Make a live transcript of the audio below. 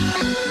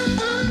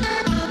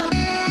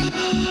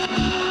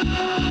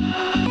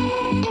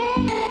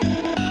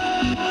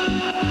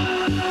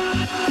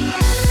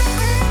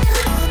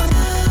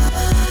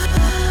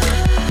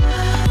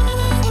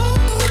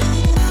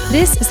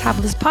This is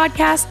Havila's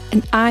podcast,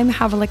 and I'm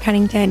Havila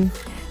Cunnington.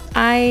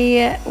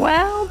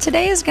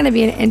 Today is going to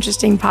be an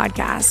interesting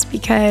podcast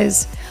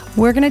because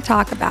we're going to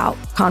talk about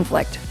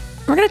conflict.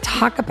 We're going to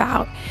talk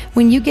about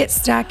when you get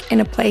stuck in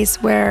a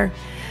place where,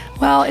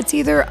 it's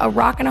either a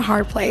rock and a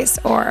hard place,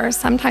 or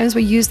sometimes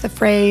we use the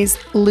phrase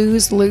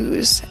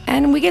lose-lose,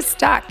 and we get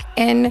stuck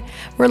in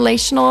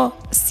relational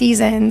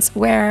seasons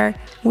where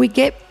we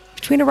get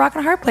between a rock and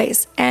a hard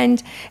place.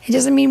 And it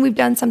doesn't mean we've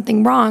done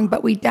something wrong,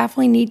 but we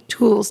definitely need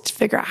tools to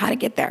figure out how to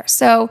get there.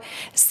 So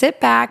sit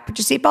back, put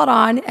your seatbelt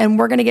on, and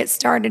we're going to get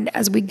started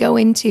as we go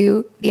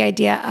into the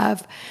idea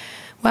of,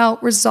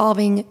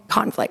 resolving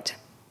conflict.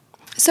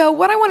 So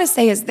what I want to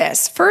say is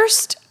this.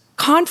 First,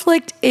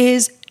 conflict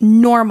is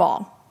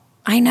normal.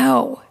 I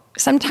know.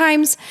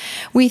 Sometimes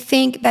we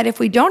think that if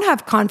we don't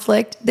have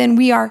conflict, then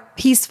we are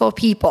peaceful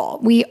people.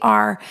 We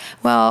are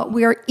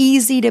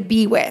easy to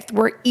be with.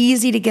 We're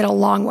easy to get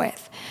along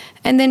with.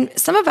 And then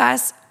some of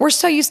us, we're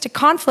so used to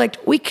conflict,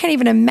 we can't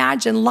even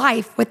imagine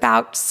life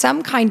without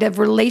some kind of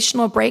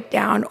relational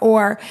breakdown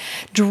or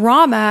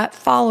drama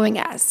following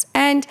us.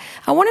 And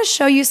I want to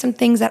show you some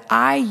things that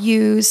I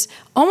use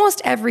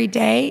almost every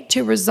day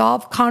to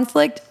resolve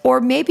conflict,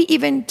 or maybe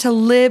even to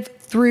live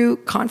through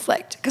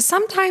conflict. Because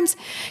sometimes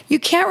you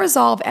can't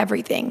resolve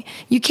everything.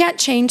 You can't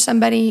change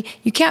somebody.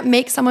 You can't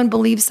make someone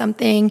believe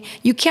something.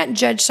 You can't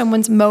judge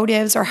someone's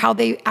motives or how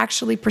they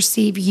actually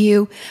perceive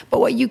you. But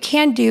what you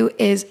can do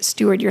is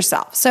steward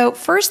yourself. So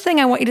first thing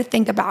I want you to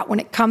think about when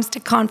it comes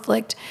to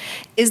conflict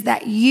is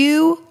that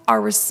you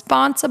are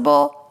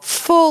responsible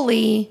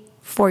fully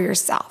for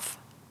yourself.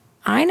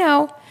 I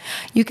know.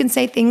 You can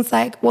say things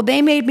like,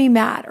 they made me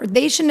mad, or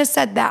they shouldn't have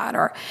said that,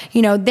 or,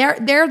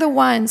 they're the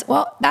ones.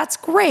 Well, that's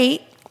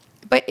great,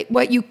 but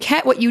what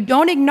you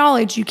don't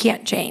acknowledge, you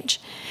can't change.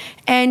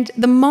 And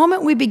the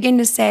moment we begin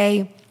to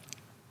say,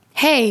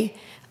 hey,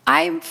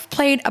 I've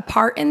played a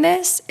part in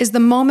this, is the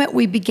moment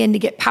we begin to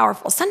get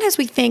powerful. Sometimes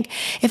we think,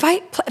 if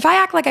I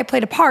act like I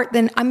played a part,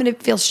 then I'm going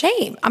to feel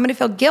shame. I'm going to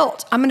feel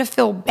guilt. I'm going to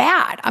feel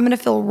bad. I'm going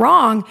to feel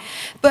wrong.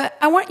 But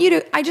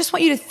I just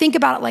want you to think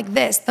about it like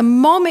this. The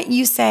moment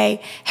you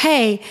say,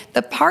 hey,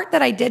 the part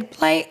that I did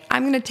play,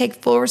 I'm going to take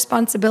full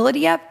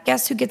responsibility of,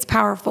 guess who gets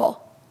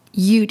powerful?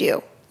 You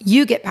do.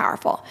 You get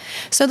powerful.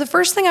 So the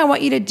first thing I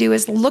want you to do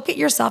is look at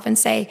yourself and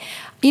say,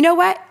 you know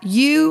what?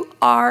 You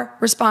are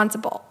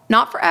responsible.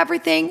 Not for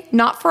everything,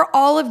 not for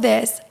all of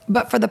this,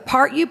 but for the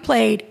part you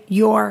played,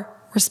 you're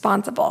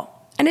responsible.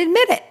 And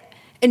admit it.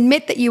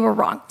 Admit that you were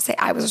wrong. Say,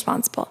 I was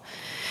responsible.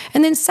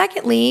 And then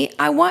secondly,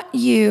 I want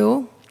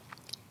you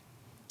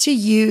to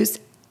use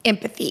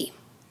empathy.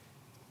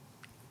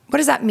 What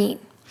does that mean?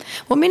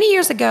 Well, many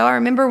years ago, I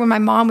remember when my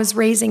mom was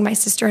raising my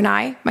sister and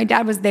I. My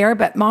dad was there,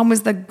 but mom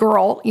was the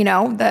girl,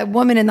 the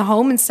woman in the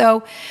home. And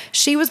so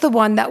she was the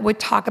one that would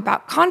talk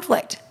about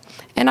conflict.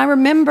 And I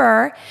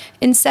remember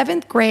in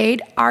 7th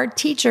grade, our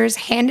teachers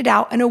handed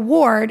out an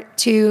award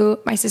to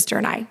my sister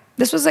and I.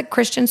 This was a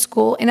Christian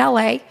school in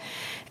LA,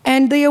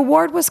 and the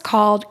award was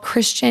called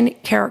Christian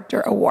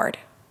Character Award.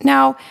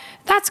 Now,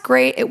 that's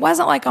great. It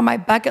wasn't like on my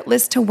bucket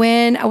list to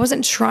win. I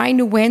wasn't trying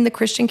to win the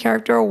Christian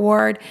Character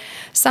Award.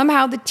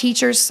 Somehow the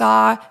teachers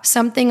saw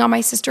something on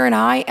my sister and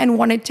I and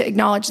wanted to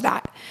acknowledge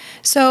that.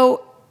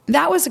 So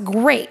that was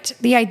great.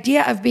 The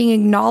idea of being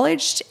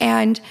acknowledged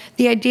and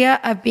the idea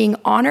of being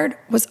honored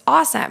was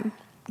awesome.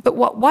 But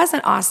what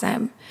wasn't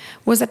awesome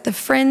was that the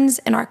friends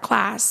in our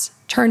class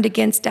turned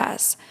against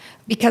us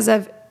because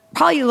of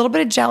probably a little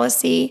bit of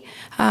jealousy,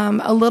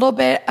 a little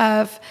bit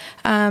of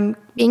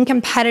being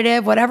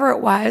competitive, whatever it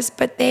was,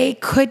 but they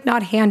could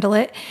not handle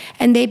it,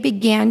 and they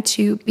began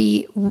to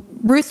be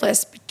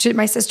ruthless to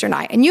my sister and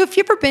I. And if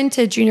you've ever been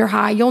to junior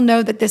high, you'll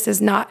know that this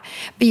is not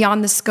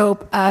beyond the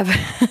scope of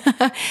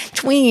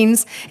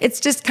tweens.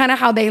 It's just kind of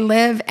how they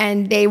live,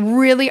 and they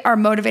really are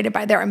motivated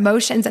by their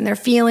emotions and their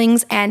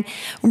feelings. And,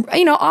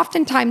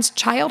 oftentimes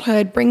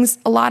childhood brings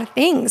a lot of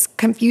things,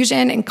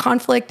 confusion and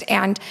conflict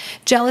and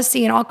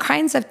jealousy and all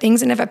kinds of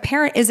things. And if a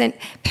parent isn't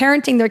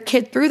parenting their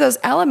kid through those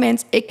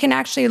elements, it can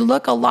actually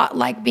look a lot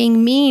like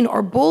being mean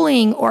or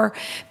bullying or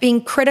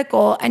being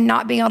critical and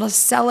not being able to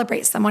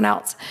celebrate someone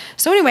else.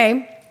 So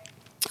anyway,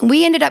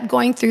 we ended up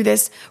going through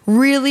this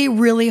really,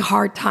 really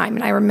hard time.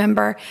 And I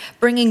remember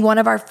bringing one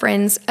of our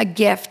friends a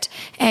gift,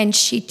 and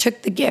she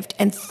took the gift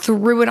and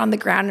threw it on the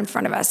ground in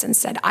front of us and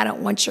said, I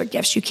don't want your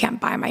gifts. You can't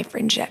buy my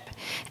friendship,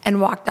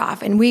 and walked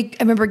off. And I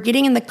remember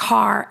getting in the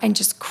car and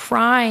just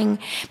crying.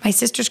 My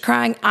sister's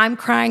crying. I'm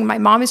crying. My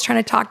mom is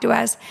trying to talk to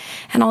us.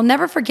 And I'll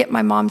never forget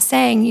my mom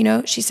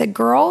saying, she said,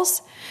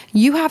 girls,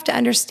 you have to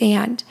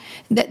understand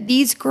that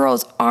these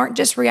girls aren't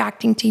just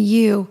reacting to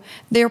you.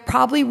 They're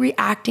probably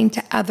reacting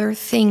to other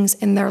things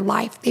in their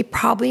life. They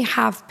probably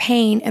have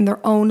pain in their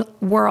own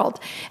world.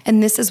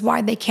 And this is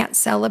why they can't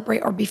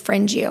celebrate or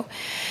befriend you.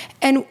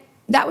 And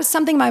that was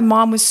something my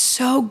mom was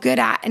so good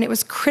at, and it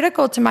was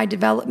critical to my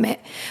development,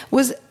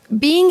 was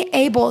being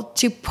able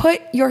to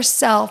put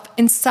yourself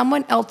in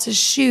someone else's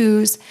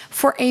shoes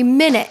for a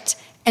minute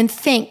and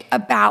think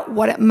about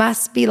what it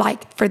must be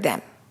like for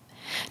them.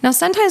 Now,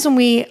 sometimes when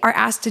we are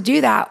asked to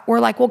do that, we're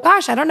like, well,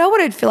 gosh, I don't know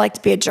what it'd feel like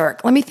to be a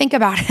jerk. Let me think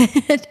about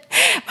it.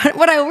 But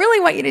what I really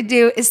want you to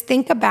do is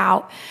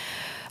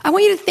I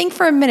want you to think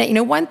for a minute.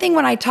 One thing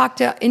when I talk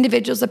to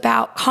individuals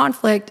about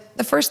conflict,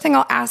 the first thing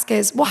I'll ask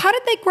is, well, how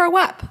did they grow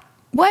up?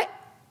 What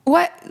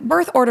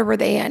birth order were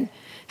they in?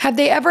 Have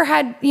they ever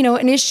had,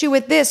 an issue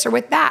with this or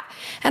with that?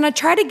 And I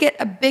try to get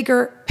a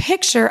bigger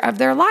picture of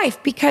their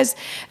life, because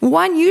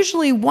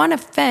usually one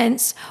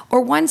offense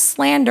or one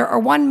slander or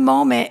one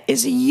moment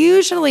is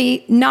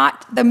usually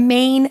not the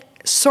main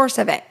source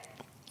of it.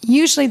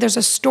 Usually there's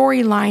a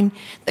storyline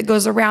that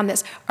goes around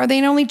this. Are they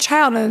an only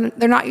child and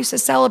they're not used to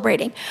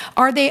celebrating?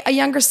 Are they a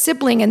younger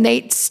sibling and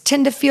they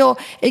tend to feel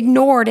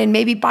ignored and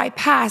maybe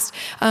bypassed?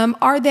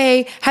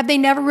 Have they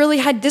never really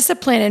had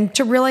discipline and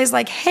to realize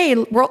hey,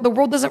 the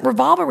world doesn't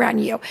revolve around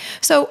you?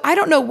 So I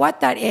don't know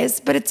what that is,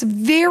 but it's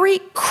very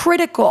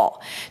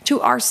critical to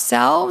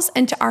ourselves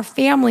and to our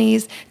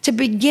families to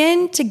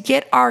begin to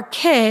get our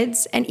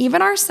kids and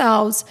even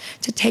ourselves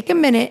to take a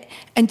minute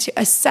and to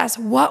assess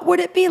what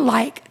would it be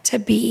like to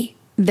be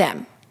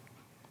them.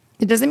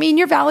 It doesn't mean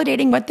you're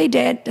validating what they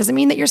did. Doesn't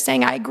mean that you're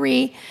saying, I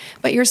agree,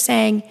 but you're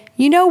saying,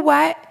 you know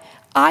what?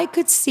 I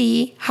could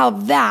see how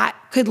that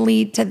could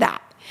lead to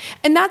that.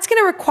 And that's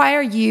going to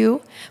require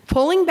you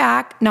pulling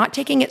back, not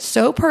taking it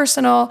so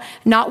personal,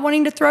 not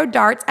wanting to throw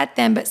darts at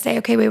them, but say,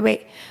 okay,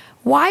 wait.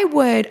 Why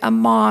would a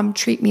mom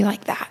treat me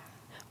like that?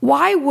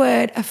 Why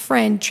would a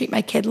friend treat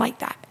my kid like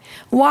that?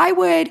 Why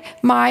would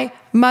my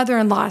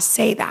mother-in-law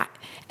say that?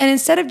 And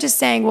instead of just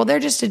saying, well, they're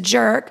just a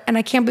jerk and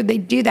I can't believe they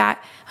do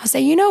that, I'll say,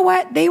 you know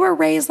what? They were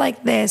raised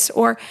like this,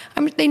 or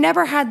they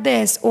never had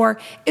this, or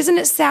isn't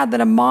it sad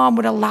that a mom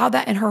would allow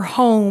that in her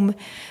home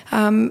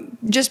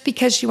just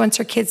because she wants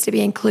her kids to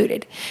be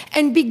included?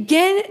 And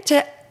begin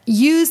to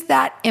use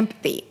that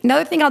empathy.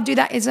 Another thing I'll do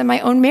that is in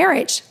my own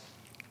marriage.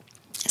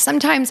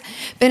 Sometimes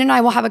Ben and I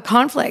will have a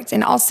conflict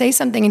and I'll say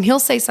something and he'll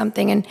say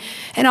something and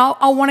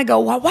I'll want to go,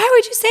 well, why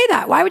would you say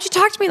that? Why would you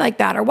talk to me like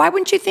that? Or why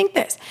wouldn't you think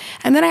this?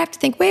 And then I have to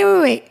think,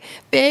 wait.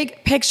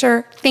 Big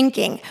picture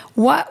thinking.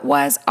 What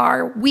was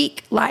our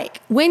week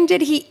like? When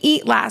did he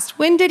eat last?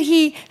 When did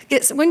he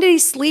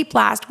sleep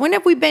last? When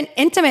have we been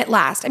intimate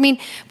last?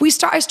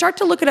 I start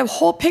to look at a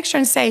whole picture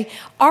and say,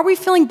 are we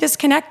feeling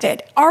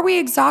disconnected? Are we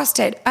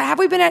exhausted? Have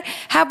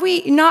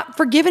we not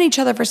forgiven each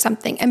other for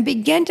something? And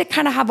begin to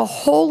kind of have a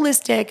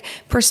holistic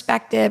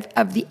perspective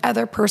of the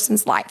other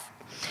person's life.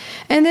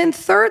 And then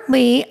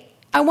thirdly,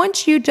 I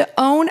want you to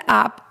own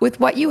up with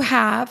what you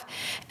have.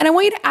 And I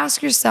want you to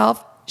ask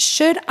yourself,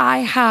 should I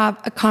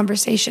have a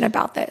conversation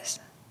about this?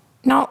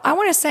 Now, I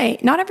want to say,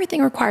 not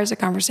everything requires a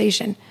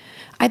conversation.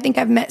 I think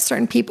I've met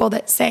certain people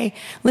that say,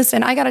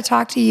 listen, I got to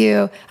talk to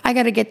you. I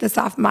got to get this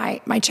off my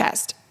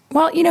chest.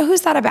 Well,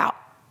 who's that about?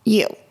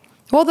 You.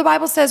 Well, the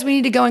Bible says we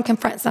need to go and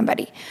confront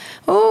somebody.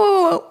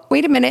 Oh,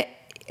 wait a minute.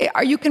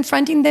 Are you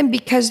confronting them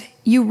because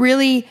you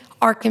really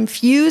are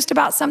confused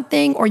about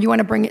something or you want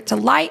to bring it to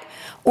light?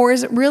 Or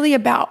is it really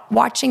about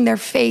watching their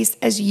face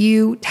as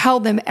you tell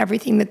them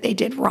everything that they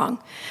did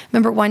wrong?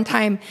 Remember one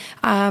time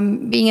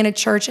being in a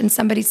church and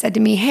somebody said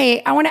to me,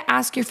 hey, I want to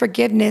ask your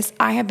forgiveness.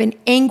 I have been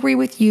angry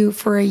with you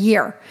for a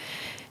year.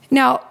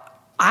 Now,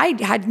 I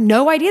had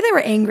no idea they were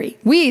angry.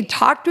 We had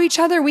talked to each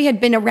other. We had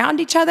been around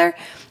each other,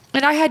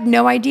 and I had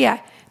no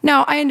idea.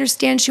 Now, I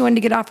understand she wanted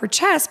to get off her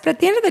chest, but at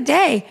the end of the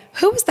day,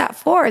 who was that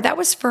for? That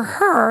was for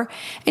her,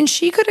 and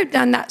she could have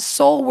done that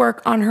soul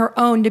work on her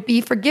own to be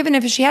forgiven.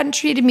 If she hadn't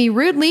treated me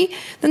rudely,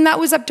 then that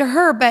was up to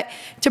her. But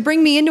to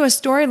bring me into a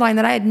storyline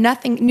that I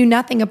knew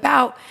nothing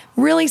about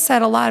really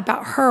said a lot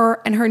about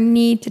her and her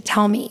need to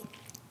tell me.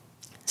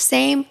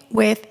 Same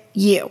with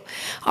you.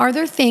 Are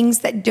there things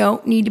that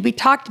don't need to be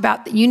talked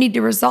about that you need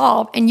to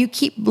resolve and you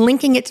keep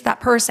linking it to that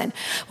person?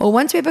 Well,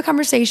 once we have a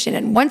conversation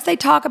and once they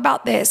talk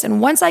about this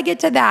and once I get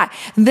to that,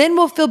 then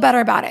we'll feel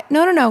better about it.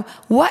 No.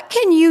 What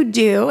can you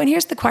do? And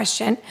here's the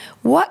question.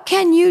 What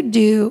can you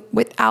do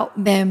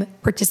without them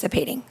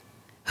participating?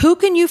 Who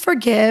can you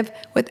forgive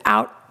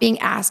without being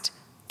asked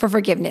for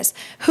forgiveness?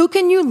 Who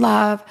can you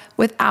love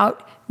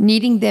without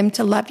needing them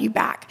to love you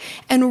back?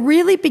 And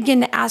really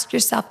begin to ask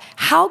yourself,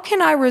 how can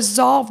I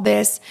resolve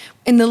this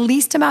in the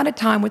least amount of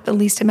time with the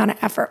least amount of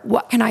effort?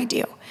 What can I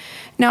do?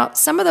 Now,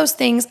 some of those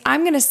things,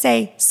 I'm going to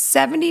say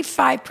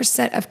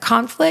 75% of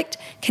conflict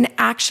can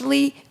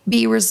actually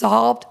be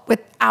resolved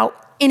without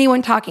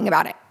anyone talking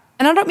about it.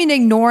 And I don't mean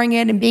ignoring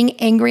it and being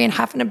angry and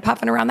huffing and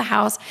puffing around the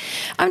house.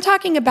 I'm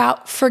talking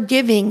about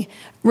forgiving,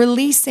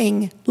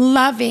 releasing,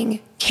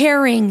 loving,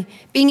 caring,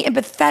 being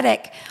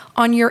empathetic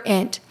on your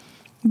end.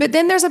 But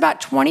then there's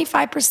about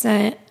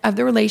 25% of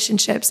the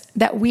relationships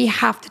that we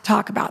have to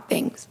talk about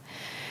things.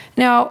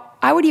 Now,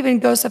 I would even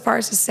go so far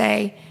as to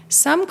say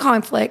some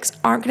conflicts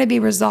aren't going to be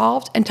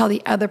resolved until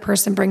the other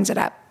person brings it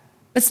up.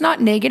 It's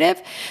not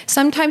negative.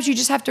 Sometimes you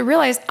just have to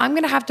realize I'm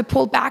going to have to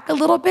pull back a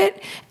little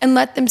bit and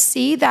let them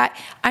see that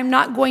I'm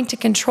not going to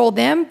control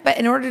them. But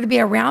in order to be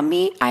around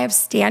me, I have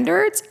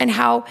standards and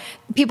how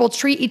people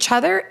treat each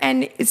other,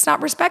 and it's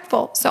not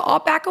respectful. So I'll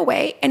back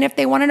away. And if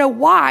they want to know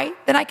why,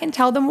 then I can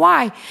tell them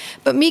why.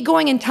 But me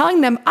going and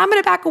telling them, I'm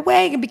going to back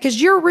away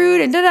because you're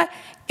rude and da-da,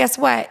 guess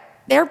what?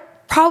 They're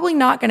probably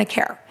not going to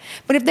care.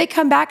 But if they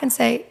come back and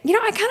say, I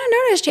kind of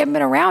noticed you haven't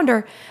been around,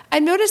 or I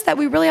noticed that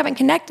we really haven't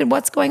connected,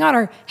 what's going on?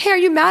 Or, hey, are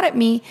you mad at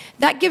me?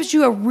 That gives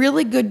you a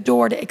really good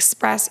door to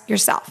express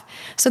yourself.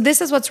 So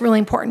this is what's really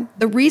important.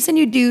 The reason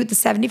you do the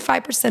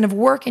 75% of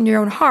work in your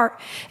own heart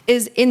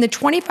is in the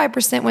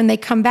 25% when they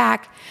come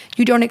back,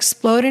 you don't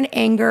explode in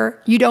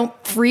anger, you don't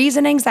freeze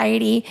in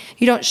anxiety,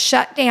 you don't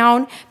shut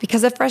down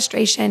because of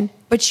frustration,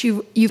 but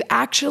you've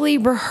actually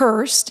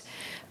rehearsed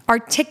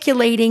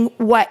articulating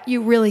what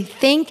you really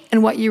think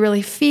and what you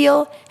really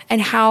feel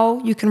and how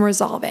you can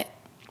resolve it.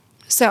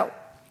 So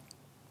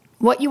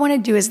what you want to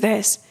do is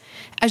this.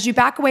 As you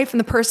back away from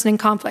the person in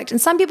conflict,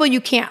 and some people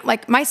you can't,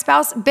 like my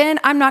spouse,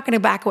 Ben, I'm not going to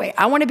back away.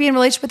 I want to be in a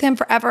relationship with him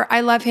forever.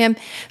 I love him.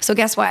 So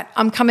guess what?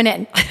 I'm coming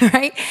in,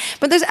 right?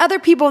 But there's other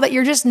people that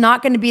you're just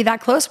not going to be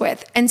that close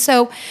with. And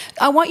so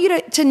I want you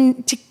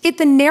to get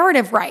the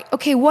narrative right.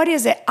 Okay, what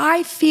is it?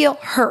 I feel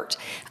hurt.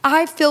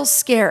 I feel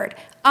scared.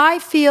 I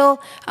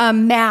feel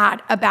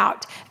mad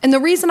about. And the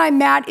reason I'm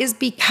mad is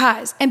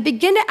because, and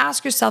begin to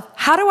ask yourself,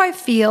 how do I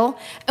feel?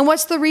 And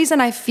what's the reason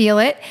I feel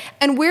it?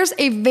 And where's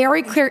a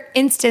very clear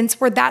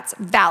instance where that's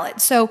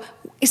valid? So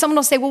someone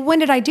will say, well, when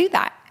did I do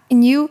that?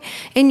 And you,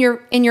 in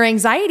your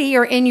anxiety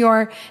or in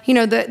your,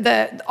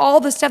 the all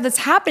the stuff that's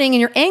happening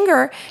in your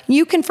anger,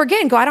 you can forget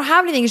and go, I don't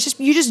have anything. It's just,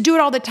 you just do it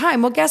all the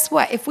time. Well, guess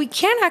what? If we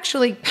can't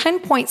actually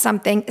pinpoint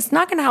something, it's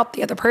not going to help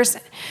the other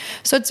person.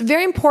 So it's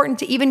very important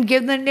to even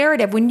give the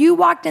narrative. When you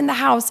walked in the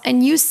house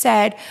and you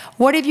said,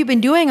 what have you been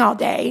doing all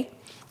day?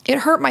 It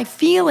hurt my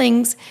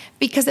feelings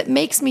because it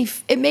made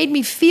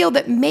me feel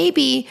that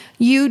maybe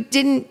you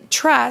didn't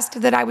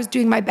trust that I was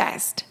doing my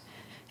best.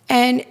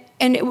 And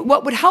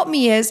what would help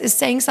me is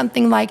saying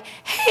something like,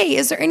 hey,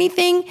 is there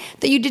anything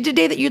that you did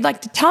today that you'd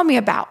like to tell me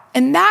about?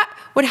 And that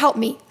would help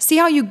me. See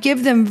how you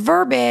give them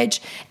verbiage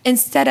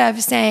instead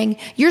of saying,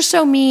 you're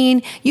so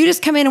mean, you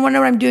just come in and want to know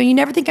what I'm doing, you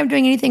never think I'm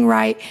doing anything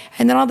right,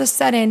 and then all of a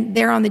sudden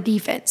they're on the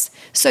defense.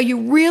 So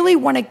you really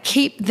want to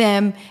keep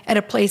them at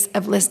a place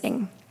of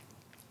listening.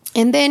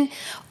 And then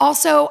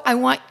also I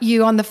want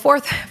you on the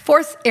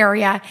fourth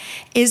area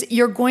is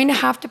you're going to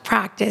have to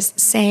practice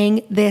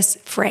saying this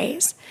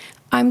phrase.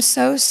 I'm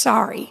so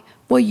sorry.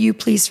 Will you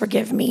please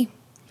forgive me?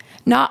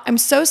 Not, I'm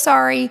so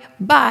sorry,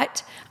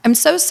 but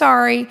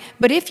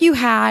if you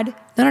had,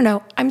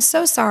 no, I'm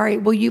so sorry.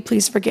 Will you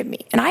please forgive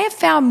me? And I have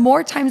found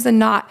more times than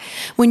not,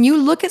 when you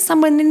look at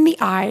someone in the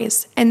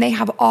eyes and they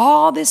have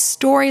all this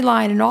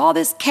storyline and all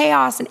this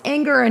chaos and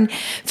anger and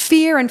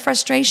fear and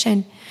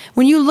frustration,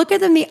 when you look at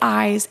them in the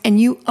eyes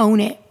and you own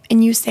it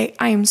and you say,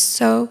 I am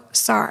so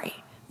sorry.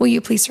 Will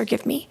you please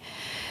forgive me?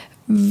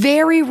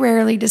 Very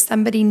rarely does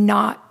somebody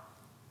not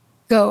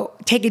go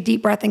take a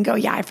deep breath and go,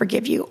 yeah, I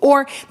forgive you.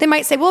 Or they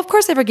might say, well, of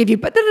course I forgive you,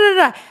 but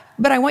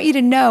But I want you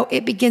to know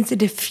it begins to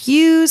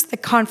diffuse the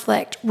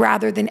conflict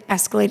rather than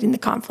escalating the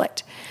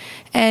conflict.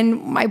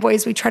 And my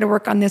boys, we try to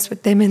work on this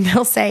with them, and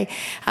they'll say,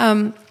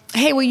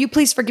 hey, will you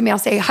please forgive me? I'll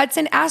say,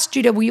 Hudson, ask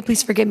Judah, will you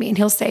please forgive me? And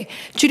he'll say,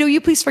 Judah, will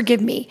you please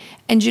forgive me?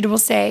 And Judah will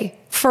say,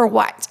 for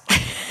what?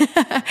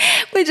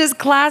 Which is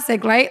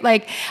classic, right?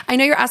 Like, I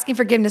know you're asking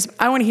forgiveness, but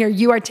I want to hear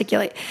you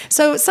articulate.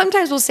 So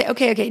sometimes we'll say,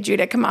 okay,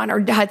 Judah, come on,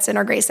 or Hudson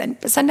or Grayson.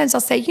 But sometimes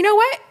I'll say, you know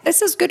what?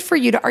 This is good for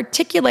you to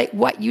articulate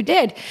what you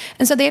did.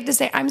 And so they have to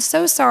say, I'm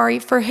so sorry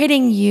for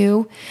hitting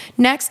you.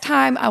 Next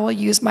time I will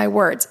use my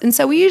words. And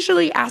so we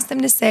usually ask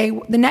them to say,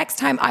 the next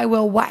time I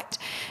will what?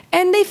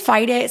 And they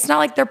fight it. It's not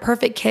like they're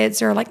perfect kids.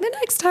 They're like, the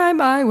next time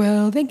I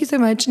will. Thank you so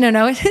much.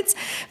 No, it's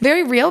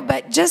very real,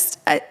 but just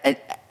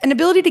an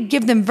ability to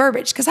give them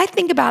verbiage. Because I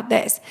think about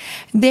this.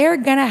 They're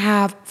going to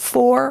have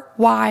 4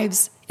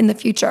 wives in the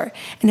future.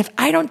 And if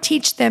I don't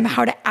teach them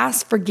how to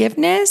ask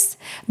forgiveness,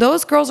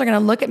 those girls are going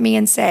to look at me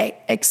and say,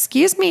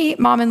 excuse me,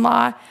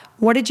 mom-in-law,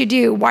 what did you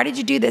do? Why did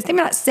you do this? They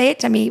may not say it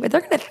to me, but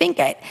they're going to think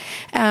it.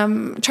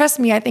 Trust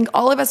me, I think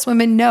all of us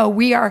women know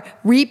we are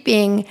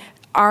reaping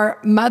our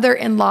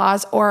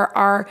mother-in-laws or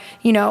our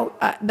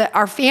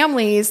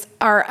families,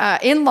 our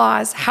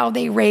in-laws, how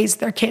they raise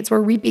their kids. We're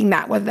reaping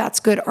that, whether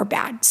that's good or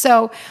bad.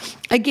 So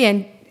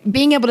again,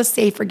 being able to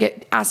say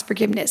ask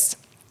forgiveness.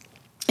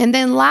 And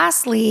then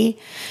lastly,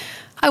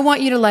 I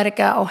want you to let it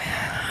go.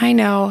 I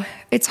know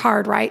it's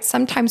hard, right?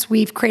 Sometimes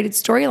we've created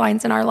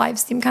storylines in our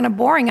lives seem kind of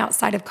boring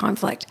outside of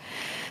conflict.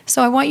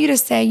 So I want you to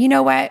say, you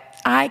know what?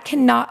 I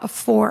cannot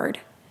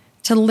afford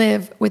to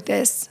live with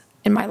this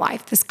in my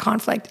life, this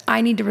conflict.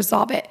 I need to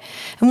resolve it.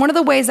 And one of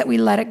the ways that we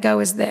let it go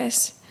is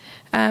this.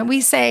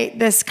 We say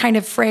this kind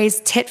of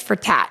phrase, tit for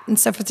tat. And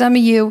so for some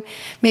of you,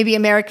 maybe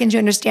Americans, you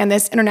understand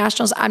this.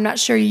 Internationals, I'm not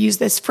sure you use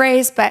this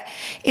phrase, but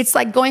it's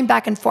like going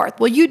back and forth.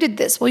 Well, you did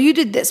this. Well, you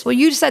did this. Well,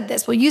 you said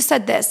this. Well, you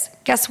said this.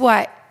 Guess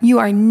what? You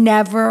are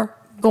never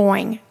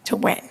going to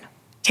win.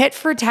 Tit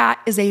for tat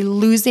is a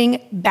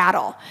losing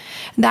battle.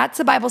 That's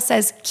the Bible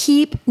says,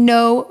 keep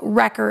no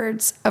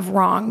records of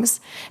wrongs.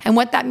 And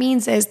what that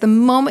means is the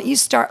moment you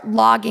start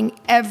logging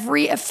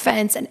every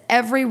offense and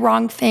every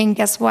wrong thing,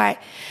 guess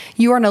what?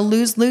 You are in a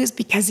lose-lose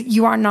because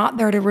you are not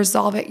there to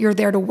resolve it. You're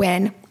there to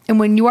win. And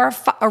when you are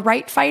a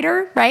right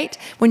fighter, right?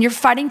 When you're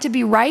fighting to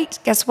be right,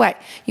 guess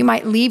what? You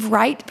might leave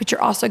right, but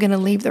you're also going to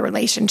leave the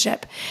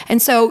relationship.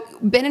 And so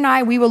Ben and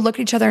I, we will look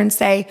at each other and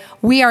say,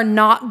 we are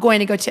not going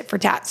to go tit for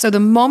tat. So the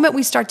moment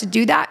we start to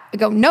do that, we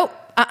go, nope,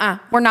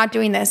 we're not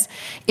doing this.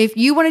 If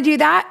you want to do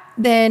that,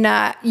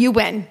 then you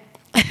win.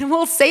 And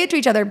we'll say it to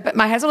each other, but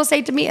my husband will say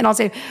it to me and I'll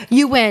say,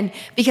 you win,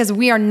 because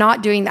we are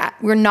not doing that.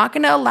 We're not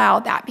going to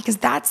allow that, because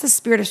that's the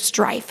spirit of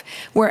strife,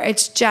 where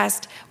it's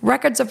just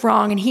records of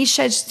wrong and he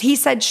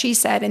said, she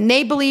said, and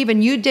they believe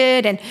and you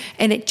did, and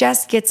it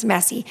just gets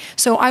messy.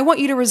 So I want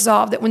you to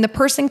resolve that when the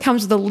person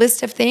comes with a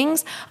list of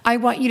things, I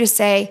want you to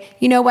say,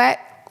 you know what?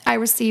 I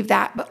received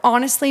that. But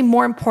honestly,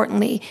 more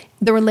importantly,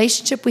 the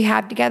relationship we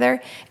have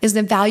together is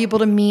invaluable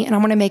to me and I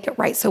want to make it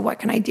right. So what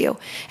can I do?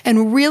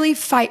 And really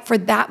fight for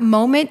that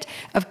moment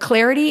of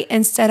clarity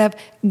instead of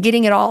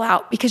getting it all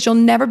out, because you'll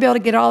never be able to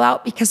get it all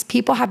out, because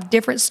people have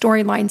different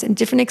storylines and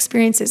different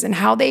experiences, and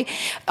how they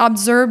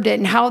observed it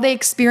and how they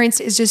experienced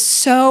it is just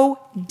so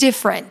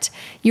different.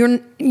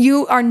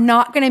 You are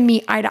not going to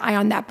meet eye to eye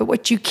on that. But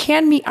what you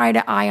can meet eye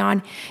to eye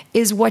on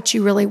is what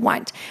you really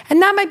want. And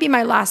that might be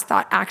my last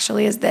thought,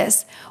 actually, is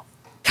this.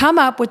 Come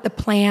up with the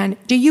plan.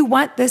 Do you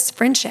want this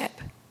friendship?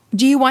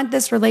 Do you want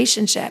this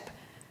relationship?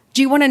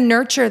 Do you want to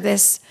nurture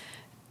this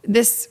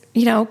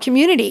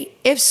community?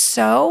 If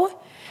so,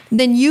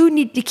 then you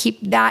need to keep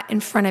that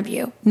in front of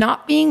you.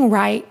 Not being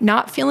right,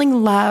 not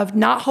feeling loved,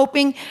 not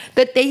hoping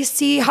that they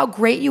see how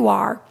great you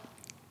are.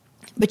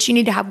 But you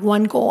need to have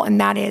one goal, and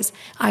that is,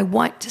 I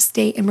want to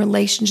stay in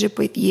relationship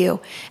with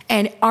you.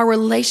 And our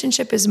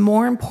relationship is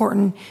more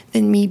important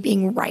than me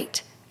being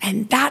right.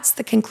 And that's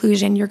the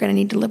conclusion you're going to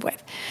need to live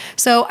with.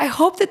 So I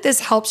hope that this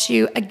helps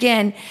you.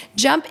 Again,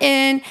 jump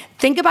in,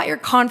 think about your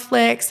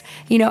conflicts,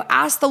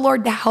 ask the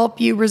Lord to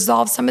help you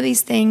resolve some of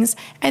these things,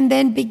 and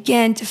then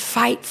begin to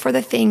fight for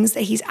the things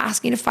that he's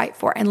asking you to fight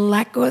for, and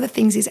let go of the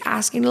things he's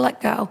asking you to let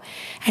go,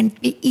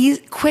 and be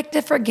quick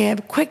to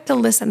forgive, quick to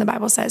listen. The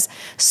Bible says,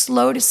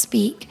 slow to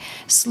speak,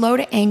 slow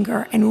to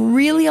anger, and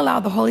really allow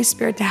the Holy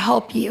Spirit to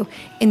help you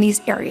in these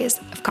areas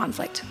of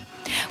conflict.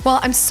 Well,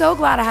 I'm so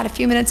glad I had a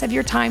few minutes of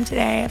your time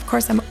today. Of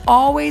course, I'm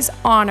always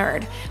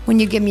honored when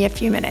you give me a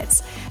few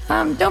minutes.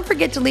 Don't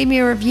forget to leave me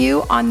a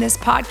review on this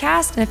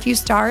podcast and a few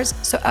stars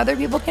so other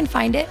people can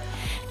find it.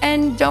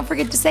 And don't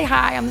forget to say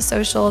hi on the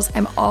socials.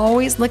 I'm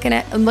always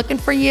looking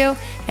for you.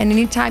 And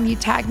anytime you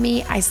tag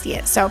me, I see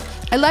it. So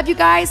I love you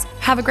guys.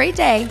 Have a great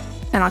day,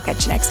 and I'll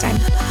catch you next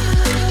time.